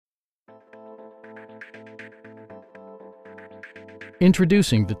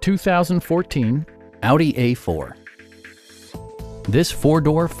Introducing the 2014 Audi A4. This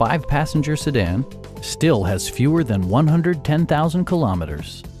four-door, five-passenger sedan still has fewer than 110,000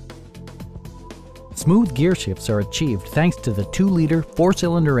 kilometers. Smooth gear shifts are achieved thanks to the 2-liter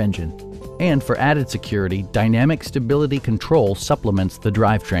four-cylinder engine, and for added security, dynamic stability control supplements the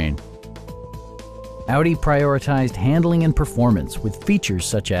drivetrain. Audi prioritized handling and performance with features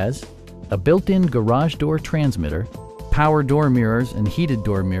such as a built-in garage door transmitter, power door mirrors and heated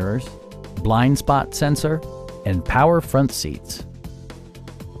door mirrors, blind spot sensor, and power front seats.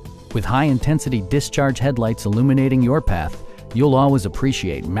 With high-intensity discharge headlights illuminating your path, you'll always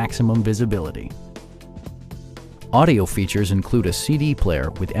appreciate maximum visibility. Audio features include a CD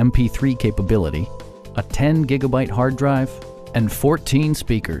player with MP3 capability, a 10 gigabyte hard drive, and 14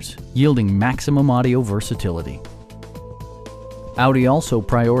 speakers, yielding maximum audio versatility. Audi also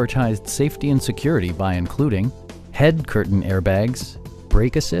prioritized safety and security by including head curtain airbags,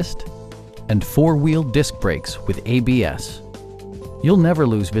 brake assist, and four-wheel disc brakes with ABS. You'll never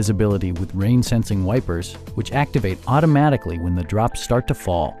lose visibility with rain-sensing wipers, which activate automatically when the drops start to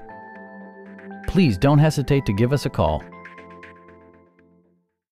fall. Please don't hesitate to give us a call.